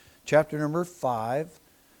chapter number 5.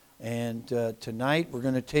 And tonight we're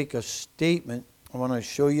going to take a statement. I want to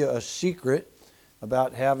show you a secret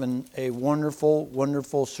about having a wonderful,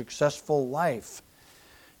 wonderful, successful life.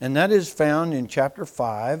 And that is found in chapter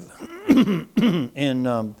 5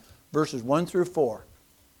 in verses 1 through 4.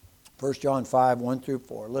 1 John 5, 1 through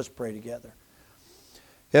 4. Let's pray together.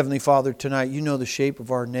 Heavenly Father, tonight you know the shape of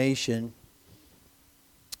our nation,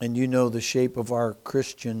 and you know the shape of our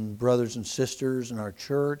Christian brothers and sisters in our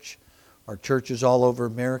churches all over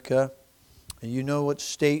America. And you know what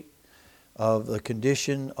state of the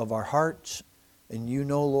condition of our hearts. And you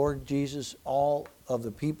know, Lord Jesus, all of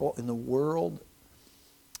the people in the world.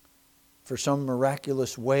 For some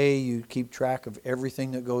miraculous way, you keep track of everything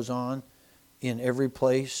that goes on in every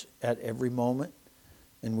place at every moment.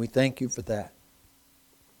 And we thank you for that.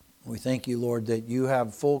 We thank you, Lord, that you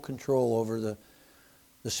have full control over the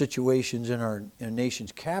situations in our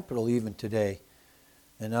nation's capital even today.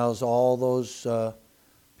 And as all those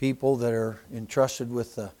people that are entrusted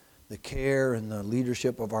with the care and the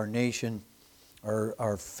leadership of our nation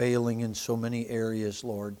are failing in so many areas,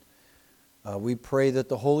 Lord. We pray that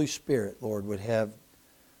the Holy Spirit, Lord, would have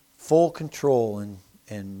full control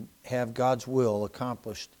and have God's will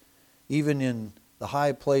accomplished even in the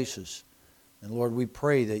high places. And Lord, we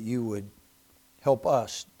pray that you would help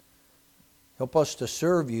us to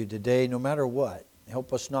serve you today no matter what.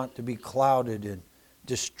 Help us not to be clouded and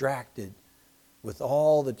distracted with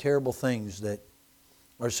all the terrible things that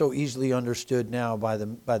are so easily understood now by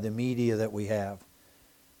the media that we have.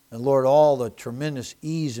 And Lord, all the tremendous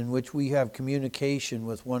ease in which we have communication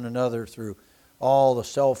with one another through all the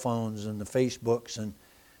cell phones and the Facebooks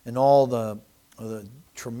and all the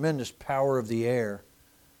tremendous power of the air.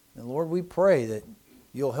 And Lord, we pray that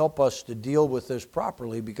you'll help us to deal with this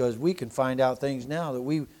properly, because we can find out things now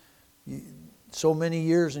that so many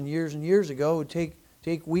years and years and years ago, would take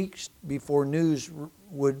weeks before news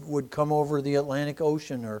would come over the Atlantic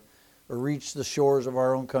Ocean or reach the shores of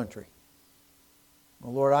our own country.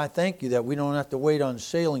 Well, Lord, I thank you that we don't have to wait on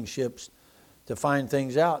sailing ships to find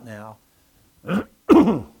things out now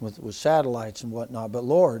with satellites and whatnot. But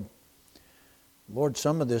Lord,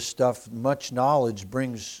 some of this stuff, much knowledge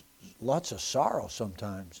brings lots of sorrow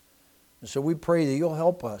sometimes. And so we pray that you'll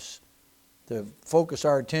help us to focus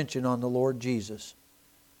our attention on the Lord Jesus.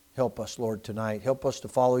 Help us, Lord, tonight. Help us to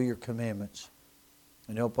follow your commandments.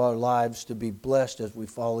 And help our lives to be blessed as we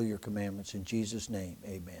follow your commandments. In Jesus' name,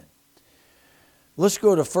 amen. Let's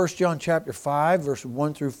go to 1 John chapter 5, verse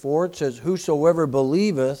 1 through 4. It says, "Whosoever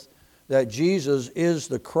believeth that Jesus is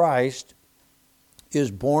the Christ is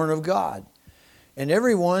born of God. And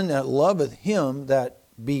everyone that loveth him that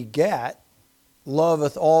begat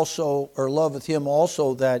loveth him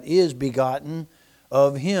also that is begotten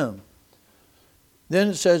of him." Then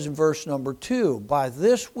it says in verse number 2, "By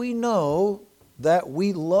this we know that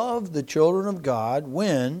we love the children of God,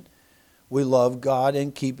 when we love God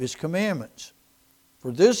and keep his commandments.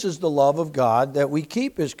 For this is the love of God, that we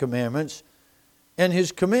keep his commandments, and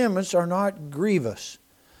his commandments are not grievous.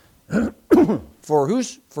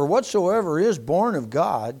 For whatsoever is born of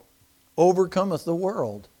God overcometh the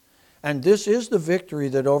world. And this is the victory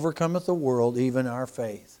that overcometh the world, even our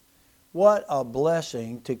faith." What a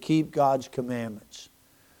blessing to keep God's commandments.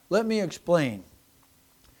 Let me explain.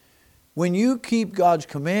 When you keep God's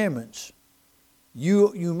commandments,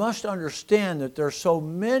 you must understand that there's so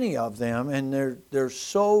many of them, and they're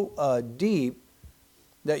so deep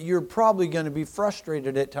that you're probably going to be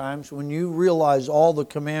frustrated at times when you realize all the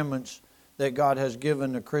commandments that God has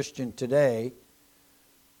given a Christian today.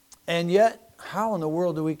 And yet, how in the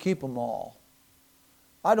world do we keep them all?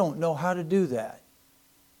 I don't know how to do that.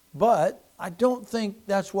 But I don't think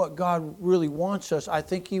that's what God really wants us. I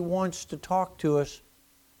think he wants to talk to us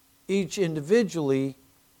each individually,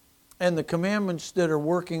 and the commandments that are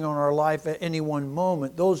working on our life at any one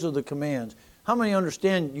moment, those are the commands. How many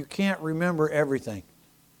understand you can't remember everything?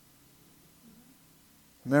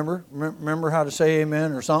 Remember how to say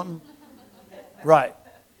amen or something? Right.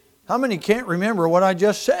 How many can't remember what I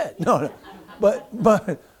just said? No. But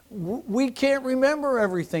we can't remember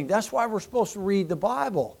everything. That's why we're supposed to read the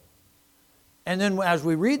Bible. And then as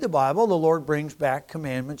we read the Bible, the Lord brings back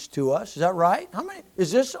commandments to us. Is that right? How many?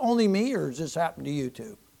 Is this only me, or does this happen to you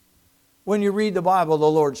too? When you read the Bible, the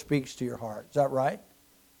Lord speaks to your heart. Is that right?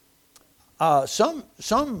 Some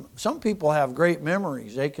people have great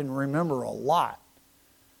memories. They can remember a lot.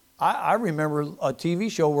 I remember a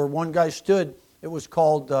TV show where one guy stood. It was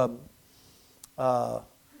called... I'm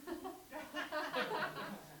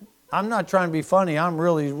not trying to be funny. I'm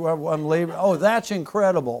laboring. Oh, That's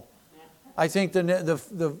Incredible. I think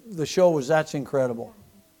the show was That's Incredible.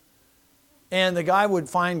 And the guy would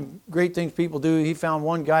find great things people do. He found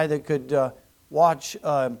one guy that could watch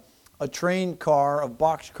a train car of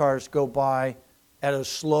boxcars go by at a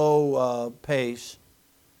slow pace.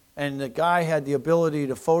 And the guy had the ability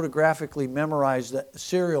to photographically memorize the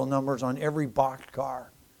serial numbers on every boxcar.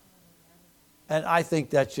 And I think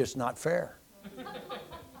that's just not fair.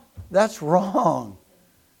 That's wrong.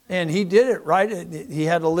 And he did it right. He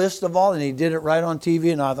had a list of all, and he did it right on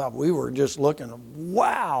TV. And I thought, we were just looking,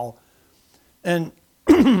 wow. And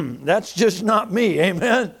that's just not me,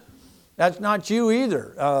 amen? That's not you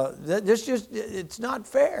either. It's not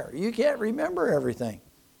fair. You can't remember everything.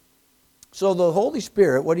 So the Holy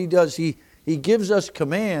Spirit, what He does, He gives us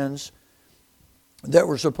commands that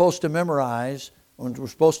we're supposed to memorize, and we're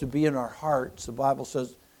supposed to be in our hearts. The Bible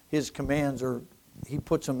says His commands He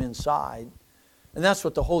puts them inside. And that's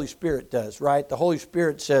what the Holy Spirit does, right? The Holy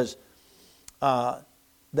Spirit says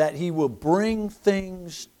that He will bring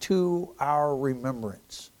things to our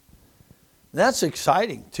remembrance. That's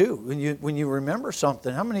exciting too. When you remember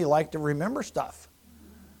something, how many like to remember stuff?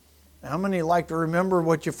 How many like to remember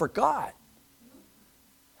what you forgot?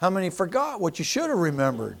 How many forgot what you should have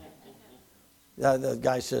remembered? The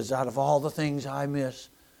guy says, out of all the things I've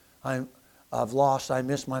lost, I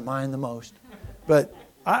miss my mind the most. But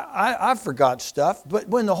I forgot stuff. But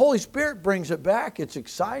when the Holy Spirit brings it back, it's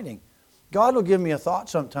exciting. God will give me a thought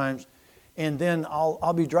sometimes, and then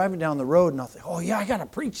I'll be driving down the road, and I'll think, oh yeah, I got to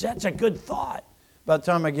preach. That's a good thought. By the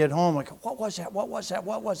time I get home, I go, what was that? What was that?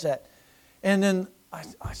 What was that? And then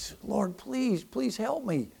I said, Lord, please help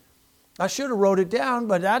me. I should have wrote it down,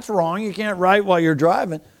 but that's wrong. You can't write while you're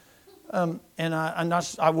driving. And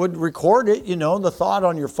I would record it, the thought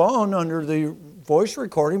on your phone under the voice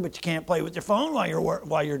recording, but you can't play with your phone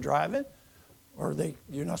while you're driving, or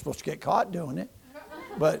you're not supposed to get caught doing it.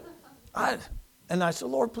 But I said,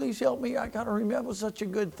 Lord, please help me. I got to remember such a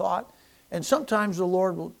good thought. And sometimes the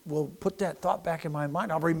Lord will put that thought back in my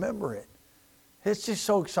mind. I'll remember it. It's just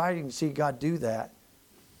so exciting to see God do that.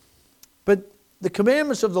 But the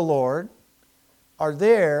commandments of the Lord are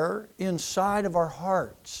there inside of our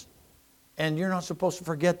hearts. And you're not supposed to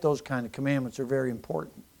forget those kind of commandments. They're very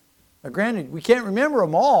important. Now, granted, we can't remember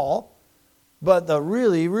them all, but the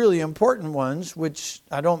really, really important ones, which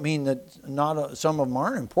I don't mean that some of them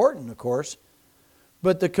aren't important, of course,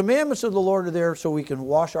 but the commandments of the Lord are there so we can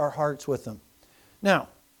wash our hearts with them. Now,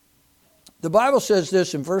 the Bible says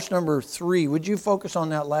this in verse number 3. Would you focus on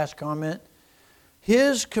that last comment?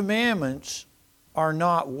 His commandments are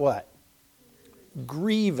not what?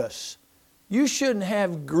 Grievous. You shouldn't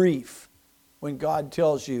have grief when God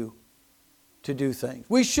tells you to do things.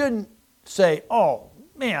 We shouldn't say, oh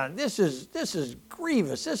man, this is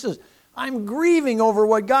grievous. I'm grieving over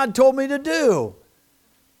what God told me to do.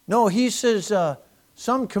 No, He says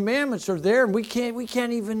some commandments are there and we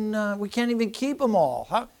can't even keep them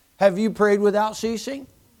all. Have you prayed without ceasing?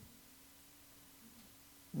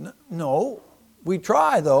 No. We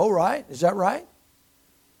try though, right? Is that right?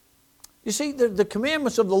 You see, the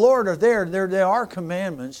commandments of the Lord are there. They are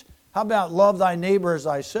commandments. How about love thy neighbor as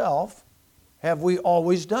thyself? Have we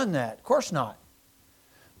always done that? Of course not.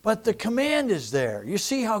 But the command is there. You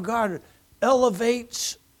see how God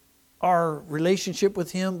elevates our relationship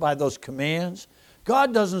with Him by those commands?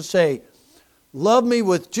 God doesn't say, love me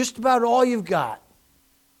with just about all you've got.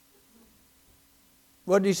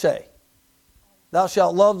 What did He say? Thou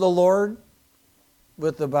shalt love the Lord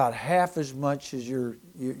with about half as much as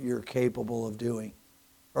you're capable of doing.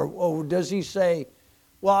 Or does He say,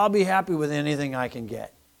 well, I'll be happy with anything I can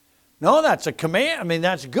get? No, that's a command. I mean,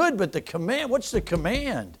 that's good, but the command, what's the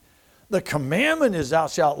command? The commandment is thou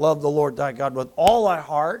shalt love the Lord thy God with all thy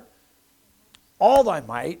heart, all thy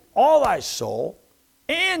might, all thy soul,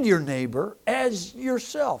 and your neighbor as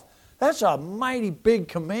yourself. That's a mighty big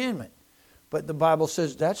commandment. But the Bible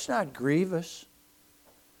says that's not grievous.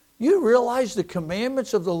 You realize the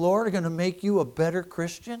commandments of the Lord are going to make you a better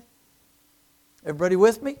Christian? Everybody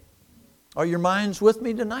with me? Are your minds with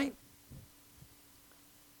me tonight?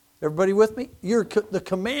 Everybody with me? The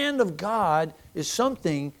command of God is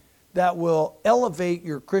something that will elevate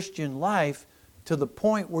your Christian life to the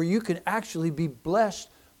point where you can actually be blessed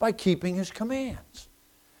by keeping His commands.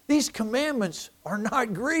 These commandments are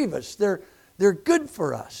not grievous. They're good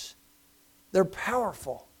for us. They're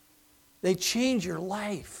powerful. They change your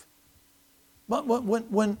life. But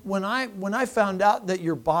when I found out that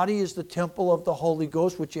your body is the temple of the Holy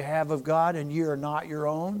Ghost, which you have of God, and you are not your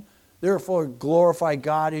own, therefore glorify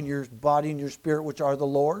God in your body and your spirit, which are the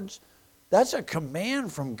Lord's, that's a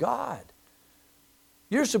command from God.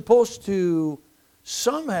 You're supposed to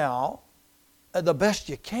somehow, the best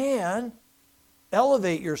you can,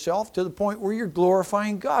 elevate yourself to the point where you're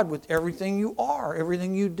glorifying God with everything you are,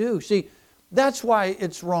 everything you do. See, that's why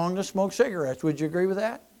it's wrong to smoke cigarettes. Would you agree with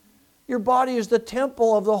that? Your body is the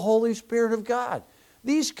temple of the Holy Spirit of God.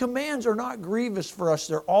 These commands are not grievous for us.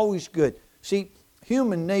 They're always good. See,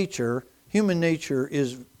 human nature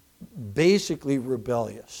is basically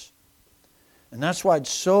rebellious. And that's why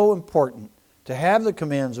it's so important to have the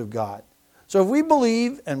commands of God. So if we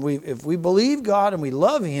believe God and we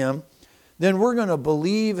love Him, then we're going to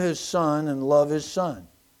believe His Son and love His Son.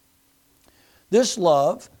 This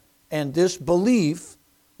love and this belief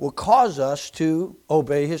will cause us to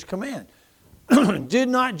obey His command. Did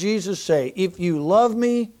not Jesus say, if you love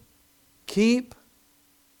me, keep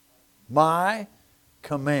my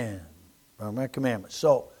command, or my commandments.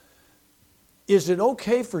 So, is it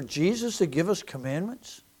okay for Jesus to give us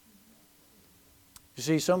commandments? You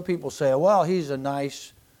see, some people say, well, he's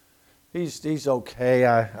okay.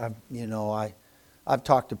 I've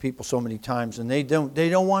talked to people so many times, and they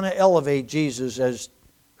don't want to elevate Jesus as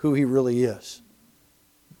who He really is.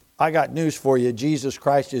 I got news for you. Jesus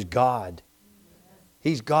Christ is God.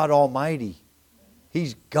 He's God Almighty.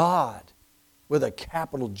 He's God with a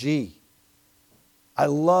capital G. I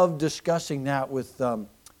love discussing that with the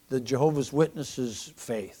Jehovah's Witnesses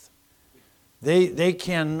faith. They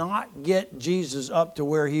cannot get Jesus up to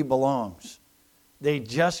where He belongs. They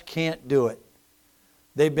just can't do it.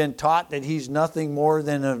 They've been taught that He's nothing more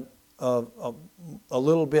than a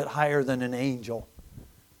little bit higher than an angel.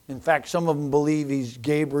 In fact, some of them believe He's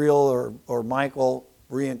Gabriel or Michael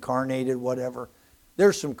reincarnated, whatever.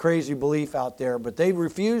 There's some crazy belief out there, but they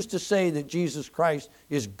refuse to say that Jesus Christ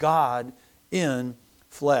is God in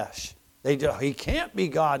flesh. He can't be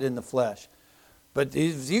God in the flesh. But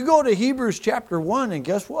if you go to Hebrews chapter 1, and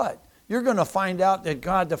guess what? You're going to find out that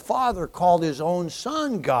God the Father called His own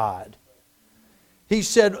Son God. He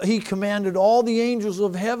said He commanded all the angels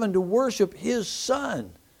of heaven to worship His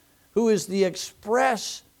Son, who is the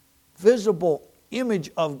express, visible image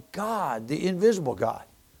of God, the invisible God.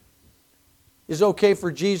 Is it okay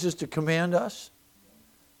for Jesus to command us?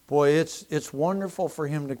 Boy, it's wonderful for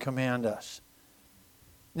Him to command us.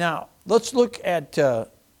 Now, let's look at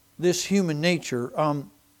this human nature.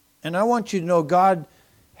 And I want you to know God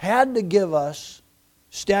had to give us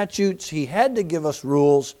statutes. He had to give us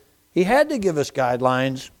rules. He had to give us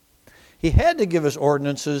guidelines. He had to give us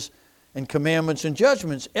ordinances and commandments and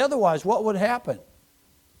judgments. Otherwise, what would happen?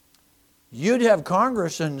 You'd have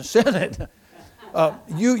Congress and the Senate.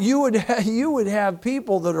 You would have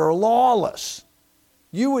people that are lawless.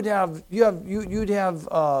 You'd have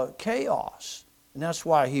chaos. And that's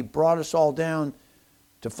why He brought us all down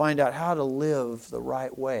to find out how to live the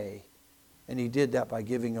right way. And He did that by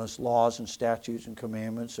giving us laws and statutes and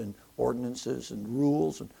commandments and ordinances and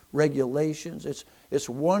rules and regulations. It's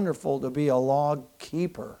wonderful to be a law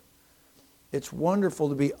keeper. It's wonderful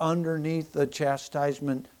to be underneath the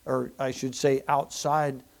chastisement, or I should say out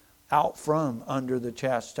from under the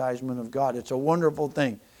chastisement of God. It's a wonderful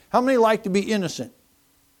thing. How many like to be innocent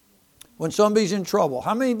when somebody's in trouble?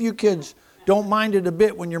 How many of you kids don't mind it a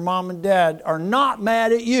bit when your mom and dad are not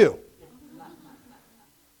mad at you?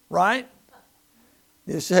 Right?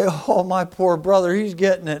 You say, oh, my poor brother, he's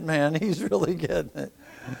getting it, man. He's really getting it.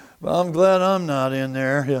 But I'm glad I'm not in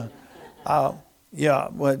there. Yeah.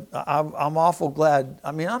 But I'm awful glad.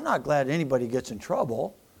 I mean, I'm not glad anybody gets in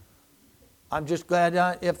trouble. I'm just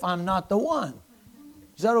glad if I'm not the one.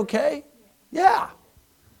 Is that okay? Yeah.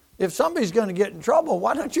 If somebody's going to get in trouble,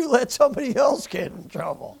 why don't you let somebody else get in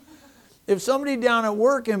trouble? If somebody down at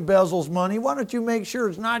work embezzles money, why don't you make sure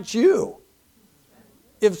it's not you?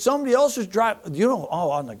 If somebody else is driving,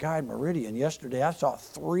 on the Guide Meridian yesterday, I saw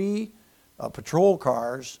 3 patrol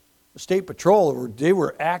cars, the state patrol, they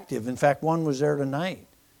were active. In fact, one was there tonight.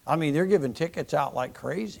 I mean, they're giving tickets out like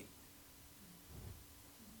crazy.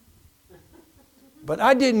 But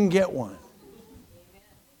I didn't get one.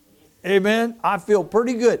 Amen? I feel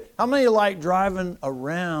pretty good. How many like driving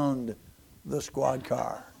around the squad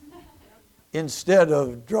car instead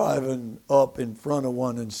of driving up in front of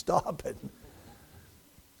one and stopping?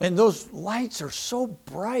 And those lights are so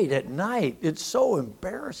bright at night. It's so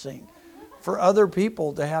embarrassing for other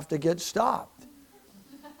people to have to get stopped.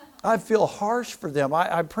 I feel harsh for them.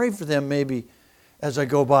 I pray for them maybe as I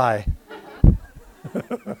go by.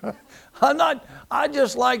 I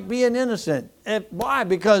just like being innocent. Why?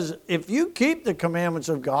 Because if you keep the commandments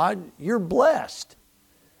of God, you're blessed.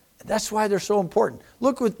 That's why they're so important.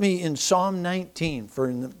 Look with me in Psalm 19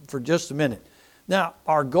 for just a minute. Now,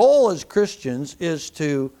 our goal as Christians is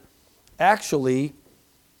to actually,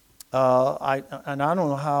 I don't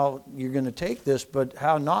know how you're going to take this, but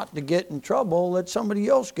how not to get in trouble, let somebody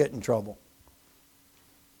else get in trouble.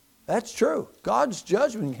 That's true. God's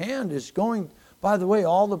judgment hand is going, by the way,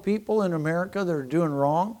 all the people in America that are doing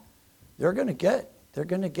wrong, they're going to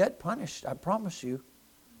get punished. I promise you.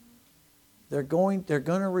 They're going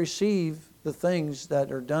to receive the things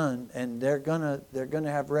that are done, and they're going to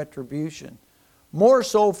have retribution. More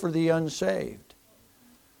so for the unsaved.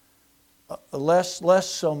 Less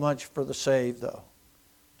so much for the saved, though.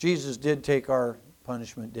 Jesus did take our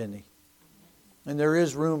punishment, didn't he? And there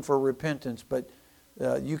is room for repentance, but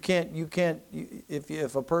you can't.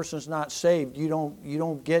 If a person's not saved, you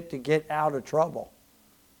don't get out of trouble.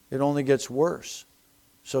 It only gets worse.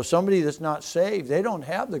 So somebody that's not saved, they don't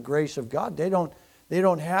have the grace of God. They don't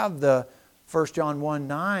have the 1 John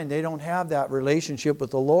 1:9. They don't have that relationship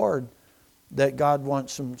with the Lord that God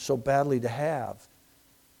wants them so badly to have.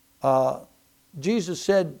 Jesus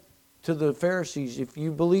said to the Pharisees, if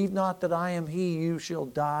you believe not that I am He, you shall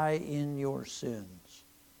die in your sins.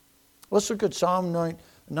 Let's look at Psalm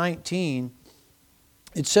 19.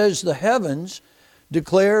 It says, the heavens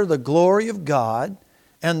declare the glory of God,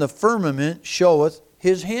 and the firmament showeth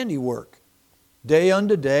His handiwork. Day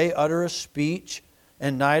unto day uttereth speech,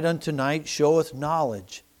 and night unto night showeth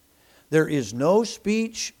knowledge. There is no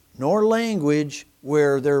speech nor language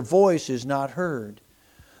where their voice is not heard.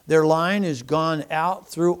 Their line is gone out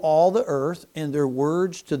through all the earth, and their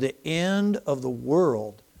words to the end of the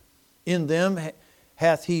world. In them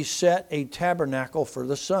hath He set a tabernacle for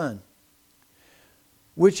the sun,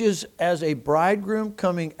 which is as a bridegroom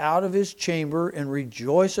coming out of his chamber, and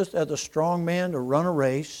rejoiceth as a strong man to run a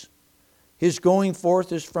race. His going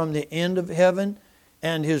forth is from the end of heaven,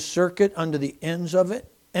 and His circuit unto the ends of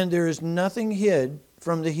it, and there is nothing hid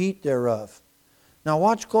from the heat thereof. Now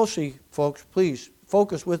watch closely, folks, please.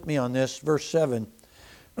 Focus with me on this, verse 7.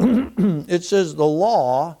 It says, the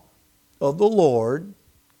law of the Lord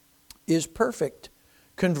is perfect,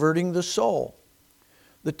 converting the soul.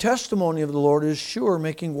 The testimony of the Lord is sure,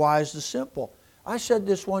 making wise the simple. I said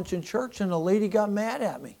this once in church, and a lady got mad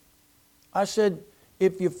at me. I said,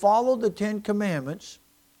 if you follow the 10 Commandments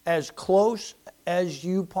as close as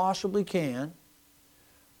you possibly can,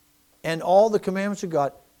 and all the commandments of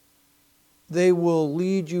God, they will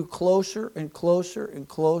lead you closer and closer and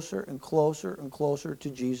closer and closer and closer to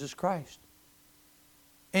Jesus Christ.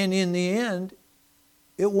 And in the end,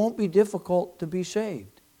 it won't be difficult to be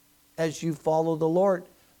saved as you follow the Lord.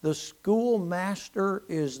 The schoolmaster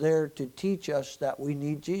is there to teach us that we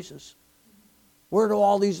need Jesus. Where do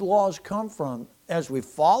all these laws come from? As we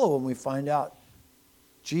follow them, we find out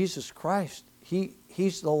Jesus Christ,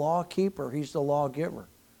 He's the law keeper. He's the lawgiver.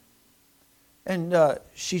 And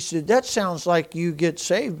she said, that sounds like you get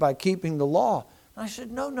saved by keeping the law. And I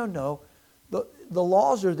said, no. The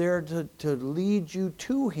laws are there to lead you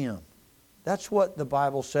to Him. That's what the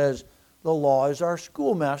Bible says. The law is our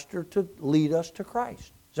schoolmaster to lead us to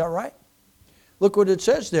Christ. Is that right? Look what it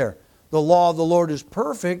says there. The law of the Lord is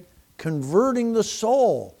perfect, converting the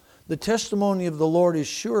soul. The testimony of the Lord is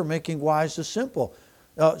sure, making wise the simple.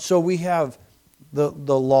 So we have the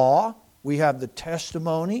law. We have the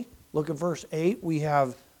testimony. Look at verse 8. We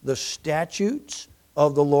have the statutes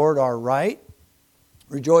of the Lord are right,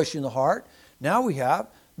 rejoicing in the heart. Now we have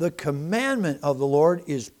the commandment of the Lord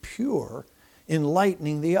is pure,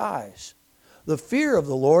 enlightening the eyes. The fear of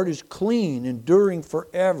the Lord is clean, enduring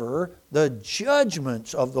forever. The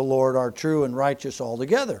judgments of the Lord are true and righteous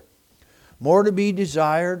altogether. More to be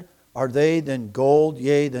desired are they than gold,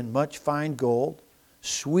 yea, than much fine gold.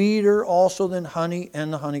 Sweeter also than honey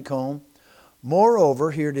and the honeycomb.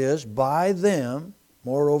 Moreover, here it is, by them,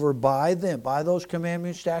 by those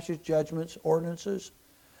commandments, statutes, judgments, ordinances,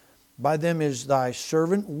 by them is thy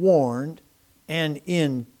servant warned, and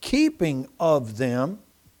in keeping of them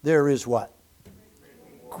there is what?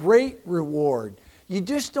 Great reward. You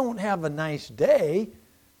just don't have a nice day.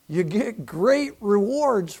 You get great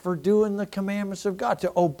rewards for doing the commandments of God,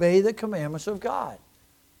 to obey the commandments of God.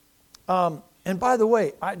 And by the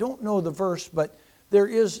way, I don't know the verse, but there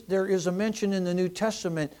is a mention in the New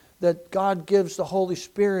Testament that God gives the Holy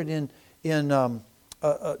Spirit in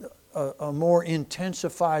a more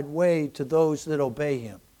intensified way to those that obey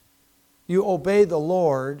Him. You obey the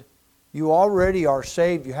Lord, you already are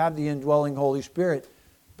saved, you have the indwelling Holy Spirit.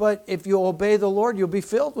 But if you obey the Lord, you'll be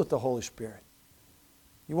filled with the Holy Spirit.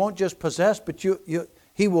 You won't just possess, but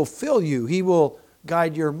He will fill you. He will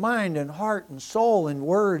guide your mind and heart and soul and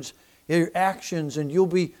words, your actions, and you'll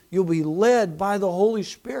be led by the Holy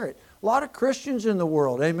Spirit. A lot of Christians in the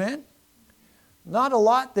world, amen? Not a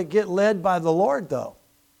lot that get led by the Lord, though.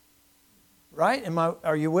 Right?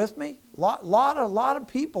 Are you with me? A lot of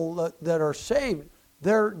people that are saved,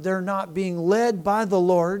 they're not being led by the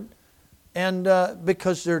Lord. and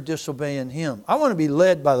because they're disobeying Him. I want to be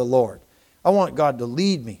led by the Lord. I want God to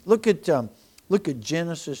lead me. Look at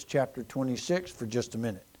Genesis chapter 26 for just a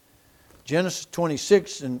minute. Genesis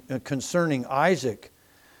 26 concerning Isaac.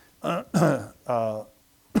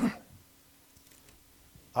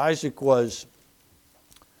 Isaac was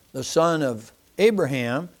the son of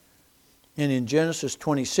Abraham, and in Genesis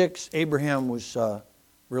 26, Abraham was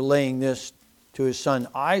relaying this to his son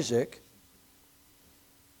Isaac.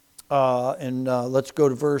 Let's go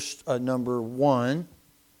to verse number 1.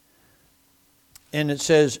 And it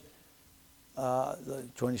says,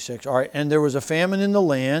 26, all right, and there was a famine in the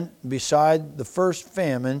land beside the first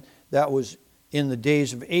famine that was in the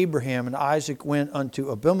days of Abraham. And Isaac went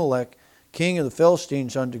unto Abimelech, king of the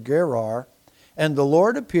Philistines, unto Gerar. And the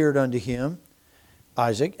Lord appeared unto him,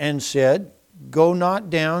 Isaac, and said, Go not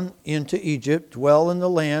down into Egypt, dwell in the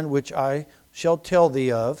land which I shall tell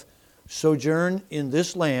thee of. Sojourn in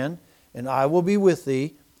this land, and I will be with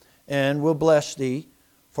thee, and will bless thee.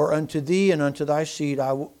 For unto thee and unto thy seed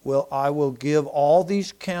I will give all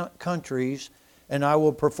these countries, and I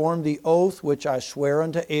will perform the oath which I swear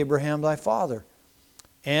unto Abraham thy father.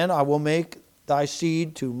 And I will make thy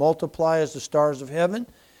seed to multiply as the stars of heaven,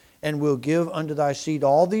 and will give unto thy seed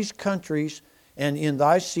all these countries, and in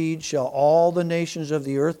thy seed shall all the nations of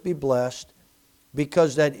the earth be blessed,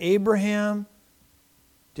 because that Abraham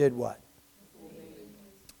did what?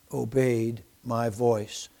 Obeyed my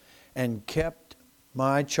voice, and kept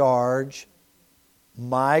my charge,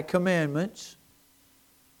 my commandments,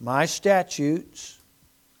 my statutes,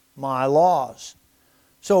 my laws.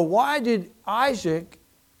 So why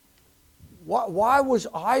was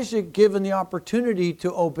Isaac given the opportunity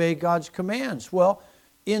to obey God's commands? Well,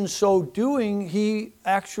 in so doing, he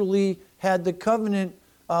actually had the covenant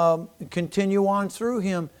continue on through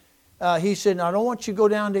him. He said, I don't want you to go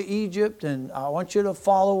down to Egypt, and I want you to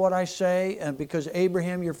follow what I say, and because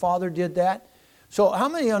Abraham, your father, did that. So how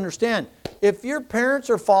many understand, if your parents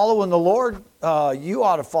are following the Lord, you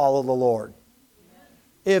ought to follow the Lord.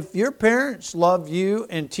 If your parents love you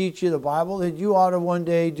and teach you the Bible, then you ought to one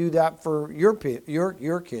day do that for your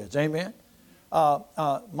kids. Amen?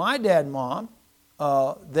 My dad and mom,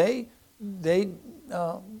 they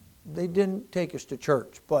didn't take us to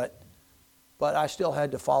church, but I still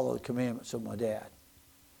had to follow the commandments of my dad.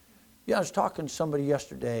 Yeah, I was talking to somebody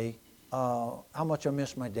yesterday how much I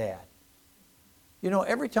miss my dad. You know,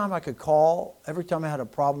 every time I could call, every time I had a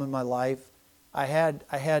problem in my life, I had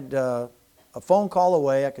a phone call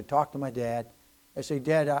away. I could talk to my dad. I say,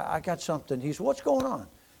 Dad, I got something. He said, what's going on?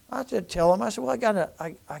 I said, tell him. I said, well, I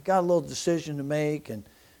got a little decision to make, and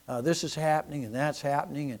this is happening, and that's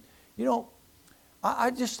happening. And, you know,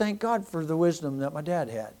 I just thank God for the wisdom that my dad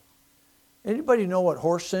had. Anybody know what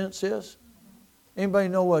horse sense is? Anybody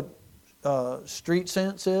know what street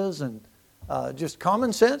sense is? And just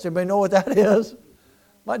common sense? Anybody know what that is?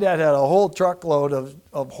 My dad had a whole truckload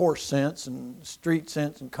of horse sense and street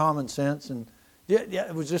sense and common sense. And yeah,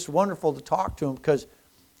 it was just wonderful to talk to him because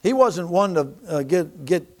he wasn't one to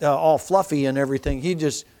get all fluffy and everything. He'd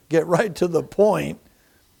just get right to the point.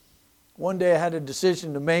 One day I had a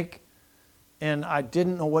decision to make, and I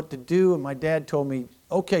didn't know what to do. And my dad told me,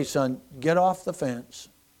 okay, son, get off the fence.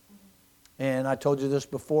 And I told you this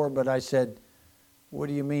before, but I said, what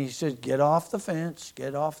do you mean? He said, get off the fence,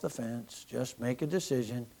 just make a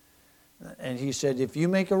decision. And he said, if you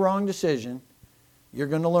make a wrong decision, you're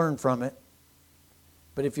going to learn from it.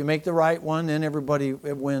 But if you make the right one, then everybody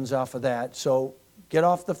wins off of that. So get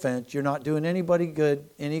off the fence. You're not doing anybody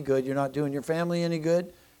any good. You're not doing your family any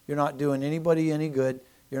good. You're not doing anybody any good.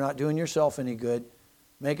 You're not doing yourself any good.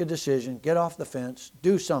 Make a decision, get off the fence,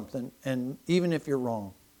 do something, and even if you're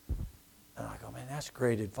wrong. And I go, man, that's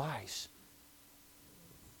great advice.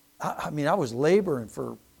 I mean, I was laboring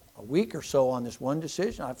for a week or so on this one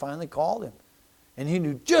decision. I finally called him, and he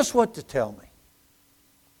knew just what to tell me.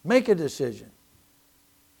 Make a decision.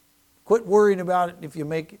 Quit worrying about it if you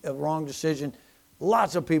make a wrong decision.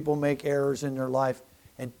 Lots of people make errors in their life,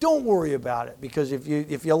 and don't worry about it, because if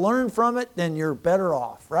you learn from it, then you're better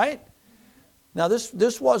off, right? Now,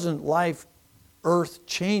 this wasn't life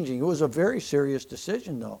earth-changing. It was a very serious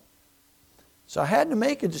decision, though. So I had to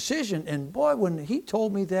make a decision, and boy, when he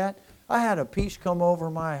told me that, I had a peace come over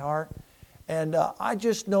my heart. And I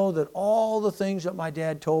just know that all the things that my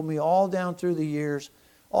dad told me all down through the years,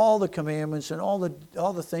 all the commandments and all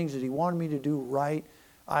the things that he wanted me to do right,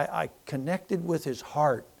 I connected with his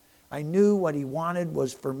heart. I knew what he wanted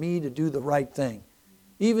was for me to do the right thing.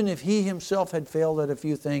 Even if he himself had failed at a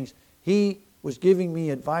few things, he was giving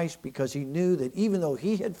me advice because he knew that even though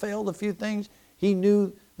he had failed a few things, He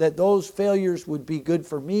knew that those failures would be good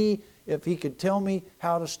for me if he could tell me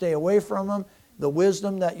how to stay away from them. The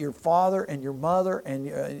wisdom that your father and your mother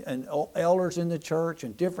and elders in the church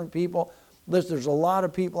and different people, listen, there's a lot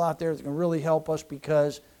of people out there that can really help us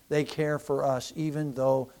because they care for us, even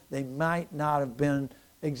though they might not have been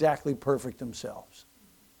exactly perfect themselves.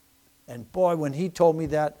 And boy, when he told me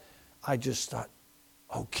that, I just thought,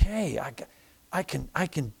 okay, I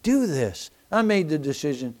can do this. I made the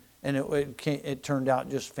decision, and it turned out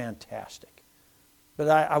just fantastic. But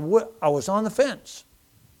I was on the fence.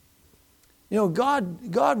 You know,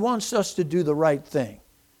 God wants us to do the right thing.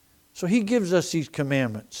 So he gives us these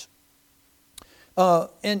commandments.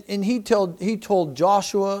 And he told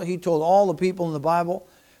Joshua, he told all the people in the Bible,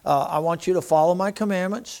 I want you to follow my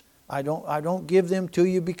commandments. I don't give them to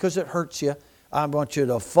you because it hurts you. I want you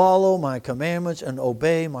to follow my commandments and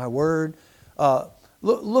obey my word.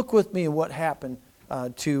 Look with me at what happened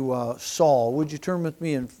to Saul. Would you turn with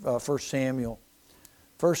me in 1 Samuel?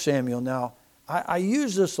 1 Samuel. Now, I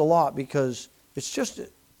use this a lot because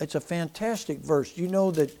it's a fantastic verse. You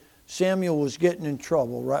know that Samuel was getting in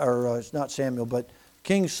trouble, right? Or it's not Samuel, but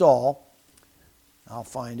King Saul. I'll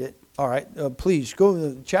find it. All right, please go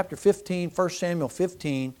to chapter 15, 1 Samuel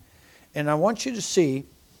 15, and I want you to see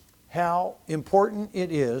how important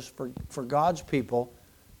it is for God's people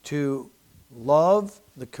to love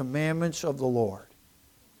the commandments of the Lord.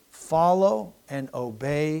 Follow and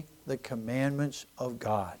obey the commandments of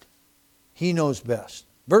God. He knows best.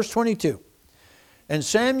 Verse 22. And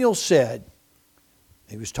Samuel said,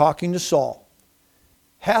 he was talking to Saul,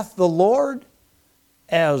 hath the Lord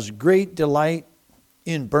as great delight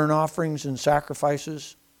in burnt offerings and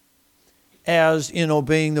sacrifices as in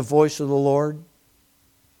obeying the voice of the Lord?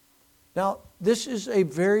 Now, this is a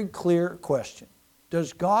very clear question.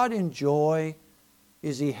 Does God enjoy,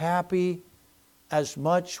 is he happy as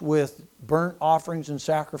much with burnt offerings and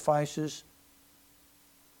sacrifices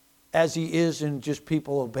as he is in just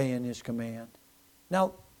people obeying his command?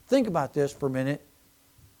 Now, think about this for a minute.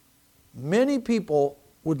 Many people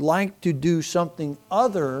would like to do something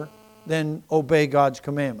other than obey God's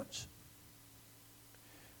commandments.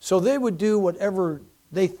 So they would do whatever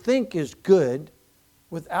they think is good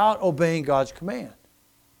without obeying God's command.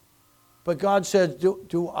 But God says,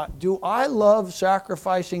 do I love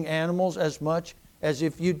sacrificing animals as much as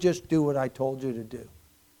if you just do what I told you to do?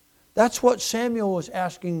 That's what Samuel was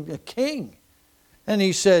asking the king. And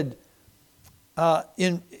he said,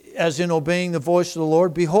 as in obeying the voice of the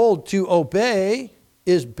Lord, behold, to obey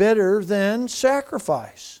is better than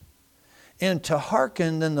sacrifice, and to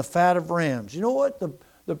hearken than the fat of rams. You know what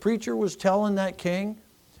the preacher was telling that king?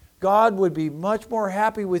 God would be much more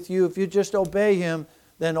happy with you if you just obey him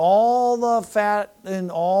than all the fat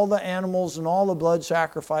and all the animals and all the blood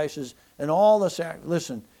sacrifices and all the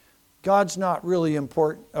listen, God's not really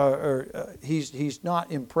important, he's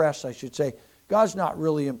not impressed, I should say. God's not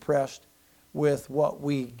really impressed with what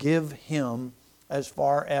we give him as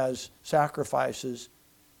far as sacrifices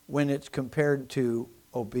when it's compared to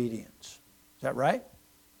obedience. Is that right?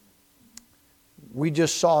 We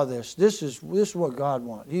just saw this. This is what God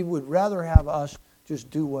wants. He would rather have us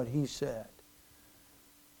just do what he said.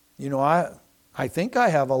 You know, I think I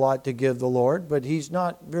have a lot to give the Lord, but he's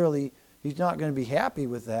not going to be happy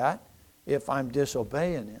with that if I'm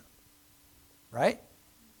disobeying him. Right?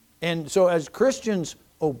 And so as Christians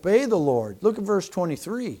obey the Lord, look at verse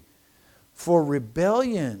 23. For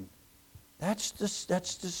rebellion, that's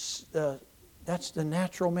the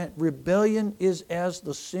natural man. Rebellion is as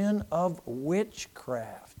the sin of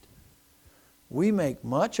witchcraft. We make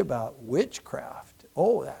much about witchcraft.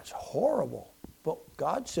 Oh, that's horrible. But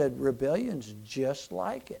God said rebellion's just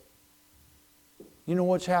like it. You know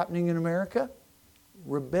what's happening in America?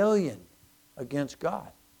 Rebellion against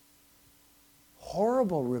God.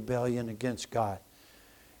 Horrible rebellion against God.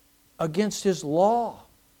 Against his law,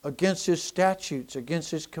 against his statutes, against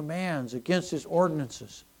his commands, against his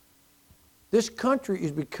ordinances. This country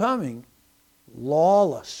is becoming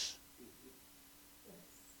lawless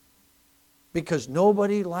because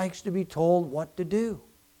nobody likes to be told what to do.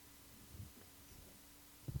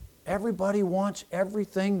 Everybody wants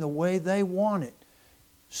everything the way they want it.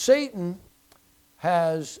 Satan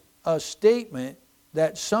has a statement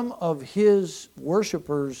that some of his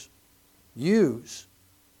worshipers use,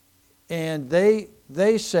 and they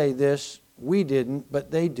say this, we didn't,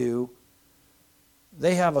 but they do.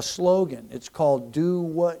 They have a slogan. It's called, do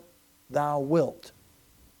what thou wilt.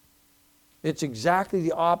 It's exactly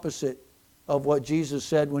the opposite of what Jesus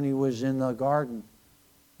said when he was in the garden.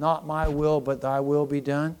 Not my will, but thy will be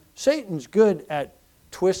done. Satan's good at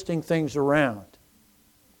twisting things around.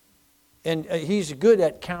 And he's good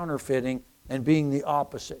at counterfeiting and being the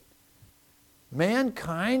opposite.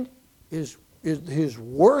 Mankind is his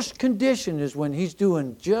worst condition is when he's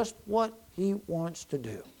doing just what he wants to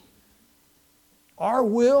do. Our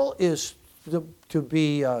will is to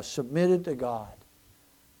be submitted to God.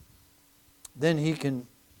 Then he can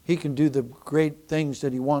do the great things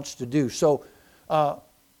that he wants to do. So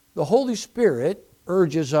the Holy Spirit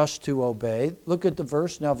urges us to obey. Look at the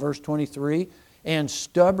verse now, verse 23. And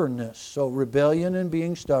stubbornness, so rebellion and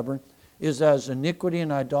being stubborn, is as iniquity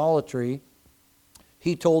and idolatry.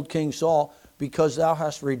 He told King Saul, because thou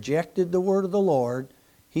hast rejected the word of the Lord,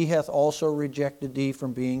 he hath also rejected thee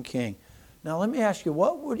from being king. Now let me ask you,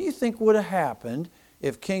 what do you think would have happened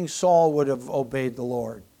if King Saul would have obeyed the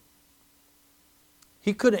Lord?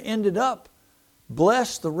 He could have ended up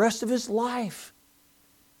blessed the rest of his life.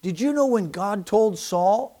 Did you know when God told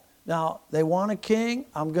Saul, now they want a king,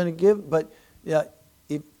 I'm going to give, but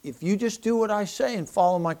if you just do what I say and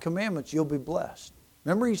follow my commandments, you'll be blessed.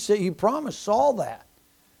 Remember he promised Saul that.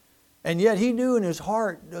 And yet he knew in his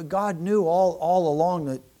heart, God knew all along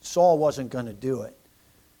that Saul wasn't going to do it.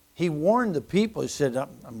 He warned the people, he said,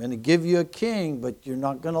 I'm going to give you a king, but you're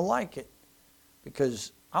not going to like it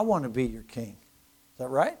because I want to be your king. Is that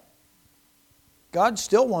right? God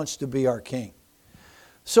still wants to be our king.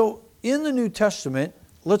 So in the New Testament,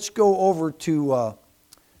 let's go over to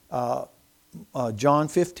John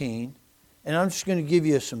 15. And I'm just going to give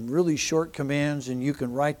you some really short commands and you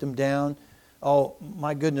can write them down. Oh,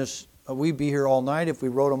 my goodness, we'd be here all night if we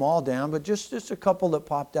wrote them all down. But just a couple that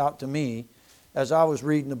popped out to me as I was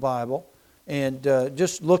reading the Bible and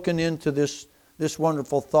just looking into this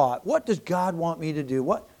wonderful thought. What does God want me to do?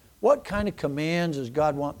 What kind of commands does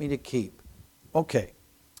God want me to keep? Okay.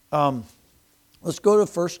 Let's go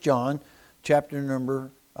to 1 John, chapter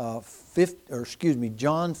number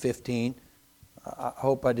John 15. I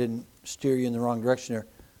hope I didn't steer you in the wrong direction there.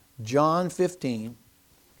 John 15.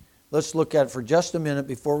 Let's look at it for just a minute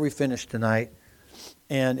before we finish tonight.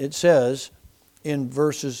 And it says in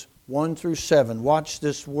verses 1 through 7, watch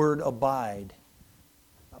this word abide.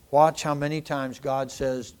 Watch how many times God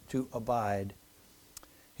says to abide.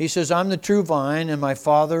 He says, I'm the true vine, and my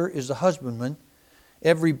Father is the husbandman.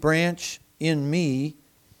 Every branch in me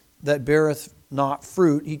that beareth not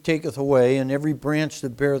fruit, he taketh away, and every branch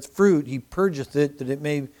that beareth fruit, he purgeth it, that it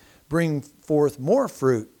may bring forth more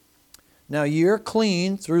fruit. Now ye are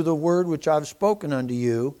clean through the word which I've spoken unto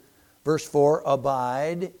you. Verse 4,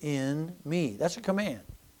 abide in me. That's a command.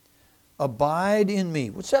 Abide in me.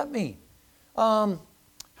 What's that mean? How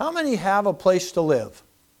many have a place to live?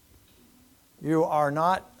 You are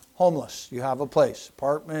not homeless. You have a place.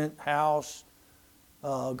 Apartment, house,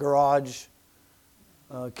 garage,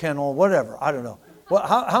 kennel, whatever. I don't know. Well,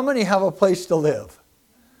 how many have a place to live?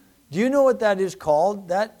 Do you know what that is called?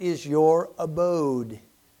 That is your abode.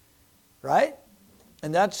 Right?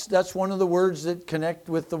 And that's one of the words that connect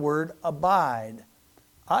with the word abide.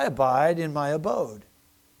 I abide in my abode.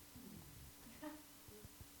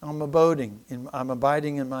 I'm abiding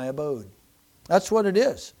in my abode. That's what it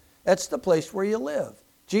is. That's the place where you live.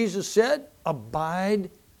 Jesus said,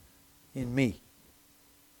 abide in me.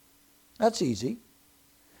 That's easy.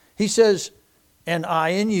 He says, and I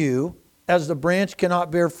in you, as the branch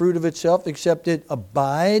cannot bear fruit of itself except it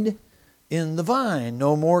abide in the vine.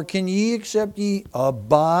 No more can ye except ye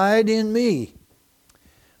abide in me.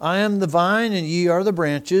 I am the vine and ye are the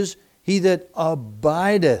branches. He that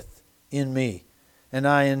abideth in me and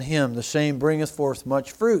I in him, the same bringeth forth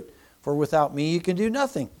much fruit. For without me ye can do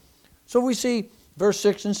nothing. So we see verse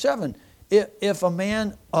 6 and 7. If a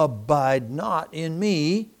man abide not in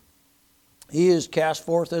me, he is cast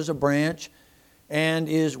forth as a branch and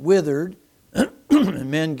is withered.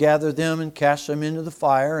 And men gather them and cast them into the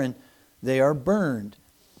fire, and they are burned.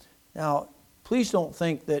 Now, please don't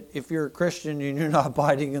think that if you're a Christian and you're not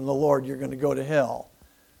abiding in the Lord, you're going to go to hell.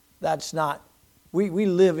 That's not. We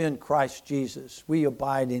live in Christ Jesus. We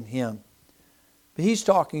abide in him. But he's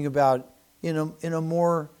talking about in a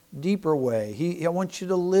more deeper way. I want you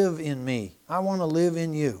to live in me. I want to live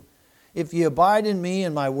in you. If ye abide in me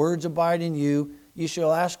and my words abide in you, ye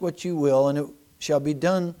shall ask what you will, and it shall be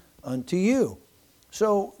done unto you.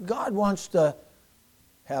 So God wants to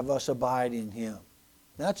have us abide in him.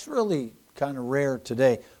 That's really kind of rare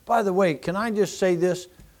today. By the way, can I just say this?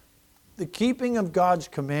 The keeping of God's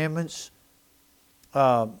commandments,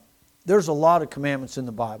 there's a lot of commandments in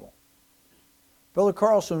the Bible. Brother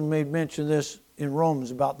Carlson made mention this in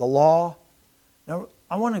Romans about the law. Now,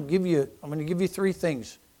 I'm going to give you three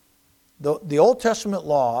things. The Old Testament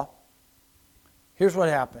law, here's what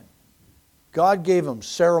happened. God gave them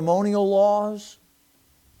ceremonial laws,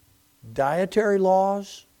 dietary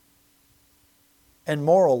laws, and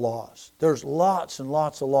moral laws. There's lots and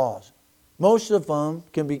lots of laws. Most of them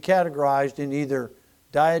can be categorized in either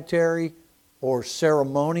dietary or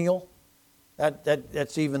ceremonial.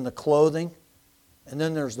 That's even the clothing. And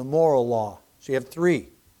then there's the moral law. So you have three.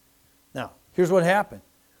 Now, here's what happened.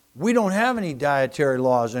 We don't have any dietary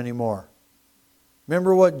laws anymore.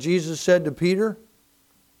 Remember what Jesus said to Peter?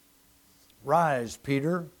 Rise,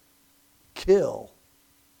 Peter, kill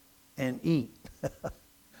and eat.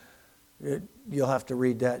 You'll have to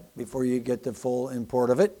read that before you get the full import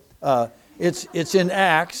of it. It's in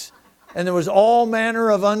Acts, and there was all manner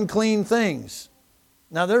of unclean things.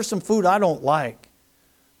 Now, there's some food I don't like,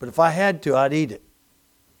 but if I had to, I'd eat it.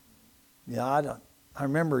 Yeah, I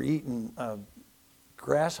remember eating a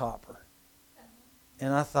grasshopper,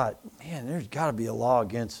 and I thought, man, there's got to be a law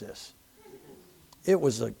against this. It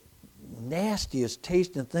was the nastiest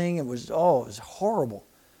tasting thing. It was horrible.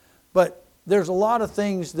 But there's a lot of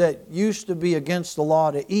things that used to be against the law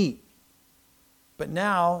to eat. But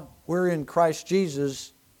now we're in Christ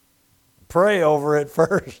Jesus. Pray over it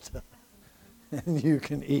first, and you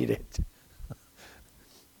can eat it.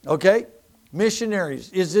 Okay? Missionaries.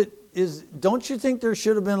 Don't you think there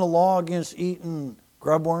should have been a law against eating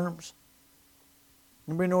grub worms?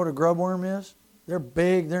 Anybody know what a grub worm is? They're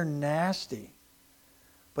big, they're nasty.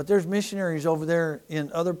 But there's missionaries over there in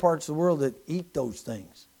other parts of the world that eat those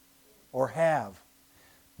things. Or have.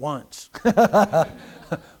 Once.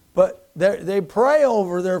 But they pray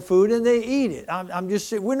over their food and they eat it. I'm just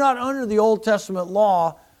saying, we're not under the Old Testament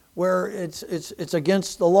law where it's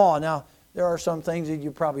against the law. Now, there are some things that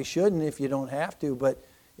you probably shouldn't if you don't have to, but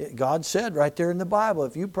God said right there in the Bible,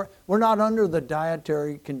 if you pray, we're not under the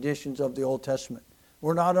dietary conditions of the Old Testament.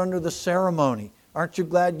 We're not under the ceremony. Aren't you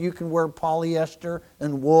glad you can wear polyester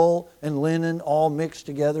and wool and linen all mixed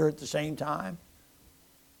together at the same time?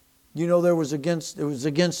 You know it was against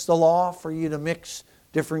the law for you to mix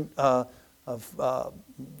different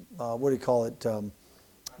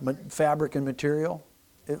fabric and material.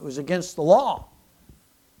 It was against the law.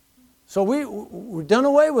 So we're done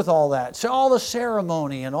away with all that. So all the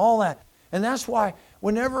ceremony and all that. And that's why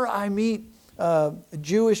whenever I meet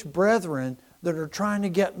Jewish brethren that are trying to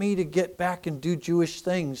get me to get back and do Jewish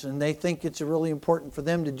things, and they think it's really important for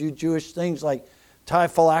them to do Jewish things like tie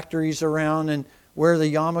phylacteries around and wear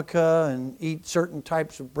the yarmulke and eat certain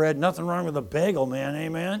types of bread. Nothing wrong with a bagel, man.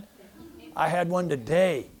 Amen? I had one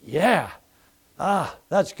today. Yeah.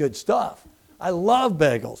 That's good stuff. I love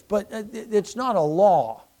bagels, but it's not a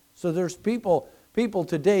law. So there's people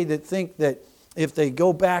today that think that if they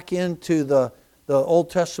go back into the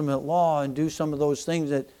Old Testament law and do some of those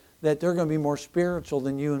things that they're going to be more spiritual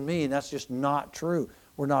than you and me, and that's just not true.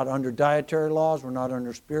 We're not under dietary laws. We're not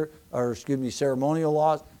under ceremonial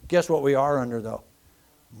laws. Guess what we are under, though?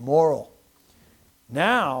 Moral.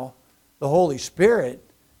 Now, the Holy Spirit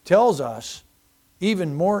tells us,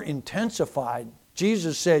 even more intensified.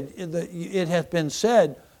 Jesus said, it hath been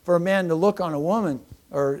said for a man to look on a woman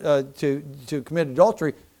or to commit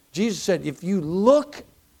adultery. Jesus said, if you look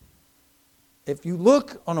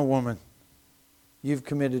on a woman, you've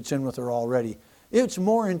committed sin with her already. It's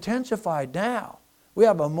more intensified now. We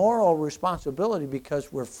have a moral responsibility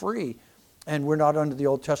because we're free and we're not under the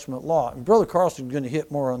Old Testament law. And Brother Carlson's going to hit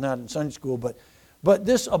more on that in Sunday school, but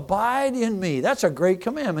this abide in me, that's a great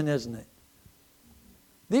commandment, isn't it?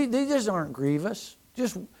 These aren't grievous.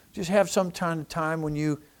 Just have some time when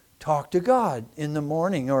you talk to God in the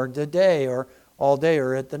morning or the day or all day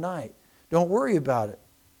or at the night. Don't worry about it.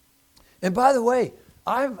 And by the way,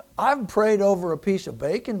 I've prayed over a piece of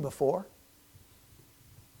bacon before.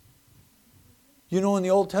 You know, in the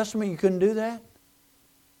Old Testament you couldn't do that?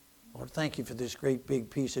 Lord, thank you for this great big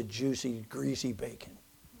piece of juicy, greasy bacon.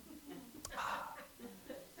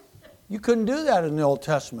 You couldn't do that in the Old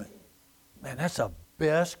Testament. Man, that's the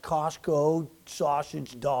best Costco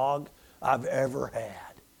sausage dog I've ever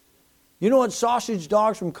had. You know what sausage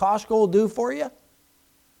dogs from Costco will do for you?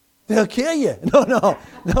 They'll kill you. No,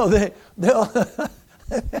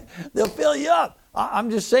 they'll fill you up. I'm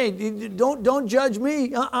just saying, don't judge me.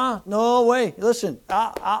 No way. Listen,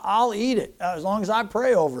 I'll eat it as long as I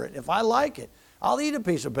pray over it. If I like it, I'll eat a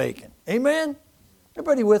piece of bacon. Amen?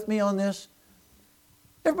 Everybody with me on this?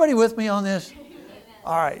 Everybody with me on this?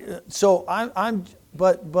 All right. So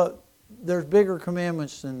but there's bigger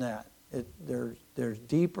commandments than that. There's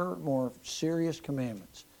deeper, more serious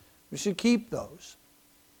commandments. We should keep those.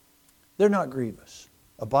 They're not grievous.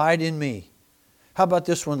 Abide in me. How about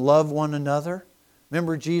this one? Love one another.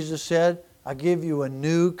 Remember Jesus said, I give you a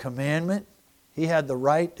new commandment. He had the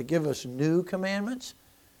right to give us new commandments.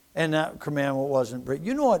 And that commandment wasn't. But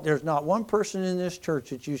you know what? There's not one person in this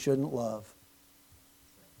church that you shouldn't love.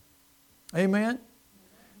 Amen?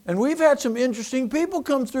 And we've had some interesting people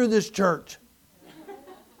come through this church.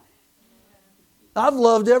 I've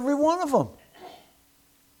loved every one of them.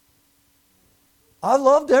 I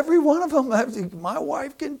loved every one of them. My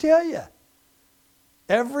wife can tell you.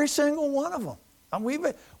 Every single one of them. And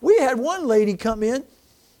we had one lady come in,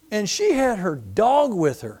 and she had her dog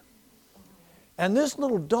with her. And this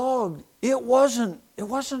little dog, it wasn't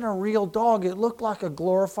a real dog. It looked like a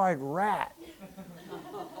glorified rat.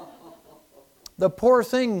 The poor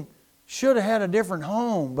thing should have had a different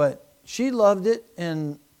home, but she loved it,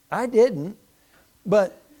 and I didn't.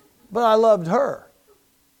 But I loved her.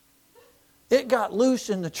 It got loose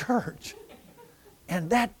in the church. And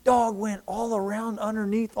that dog went all around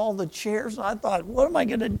underneath all the chairs. And I thought, what am I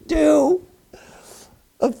going to do?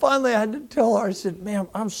 And finally I had to tell her, I said, ma'am,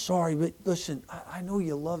 I'm sorry, but listen, I know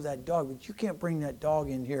you love that dog, but you can't bring that dog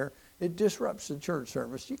in here. It disrupts the church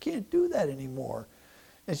service. You can't do that anymore.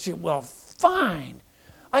 And she said, well, fine.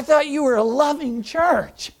 I thought you were a loving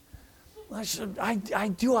church. I said, I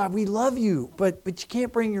do. We love you, but you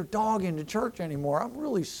can't bring your dog into church anymore. I'm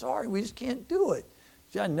really sorry. We just can't do it.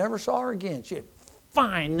 I never saw her again. She said,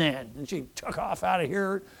 fine then. And she took off out of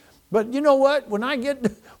here. But you know what? When I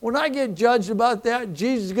get judged about that,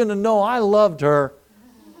 Jesus is going to know I loved her.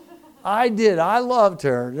 I did. I loved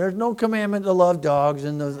her. There's no commandment to love dogs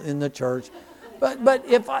in the church. But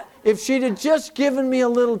if she'd have just given me a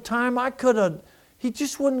little time, I could have. He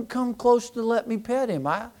just wouldn't come close to let me pet him.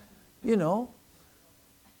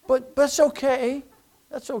 But that's okay.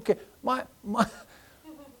 That's okay. My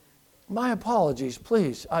apologies,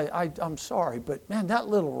 please. I'm sorry, but man, that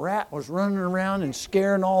little rat was running around and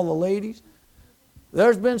scaring all the ladies.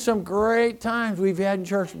 There's been some great times we've had in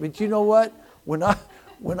church, but you know what?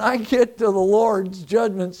 When I get to the Lord's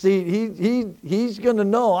judgment seat, He's going to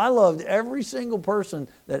know I loved every single person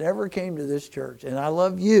that ever came to this church, and I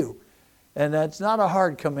love you, and that's not a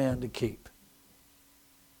hard command to keep.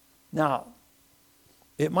 Now,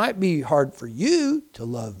 it might be hard for you to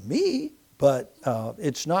love me, but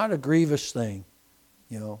it's not a grievous thing,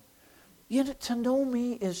 to know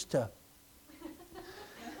me is to.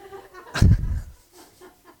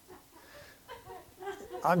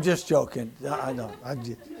 I'm just joking. I know.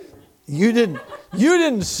 You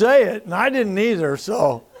didn't say it, and I didn't either.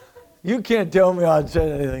 So you can't tell me I'd say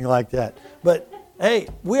anything like that. But hey,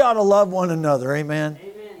 we ought to love one another. Amen.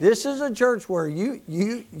 This is a church where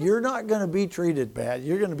you're not going to be treated bad.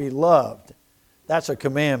 You're going to be loved. That's a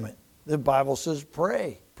commandment. The Bible says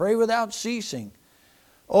pray. Pray without ceasing.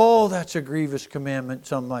 Oh, that's a grievous commandment,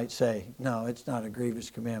 some might say. No, it's not a grievous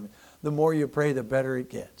commandment. The more you pray, the better it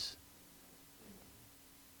gets.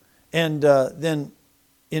 And then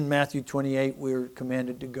in Matthew 28, we're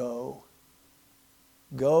commanded to go.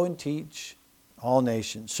 Go and teach all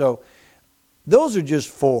nations. So those are just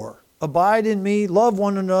 4. Abide in me, love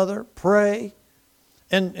one another, pray,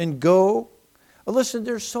 and go. Listen,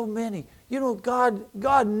 there's so many.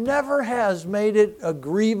 God never has made it a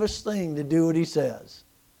grievous thing to do what He says.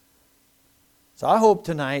 So I hope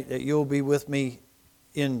tonight that you'll be with me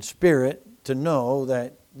in spirit to know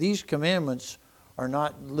that these commandments are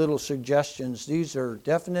not little suggestions. These are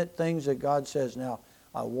definite things that God says, now,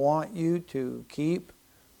 I want you to keep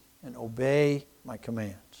and obey my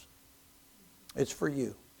commands. It's for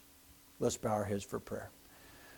you. Let's bow our heads for prayer.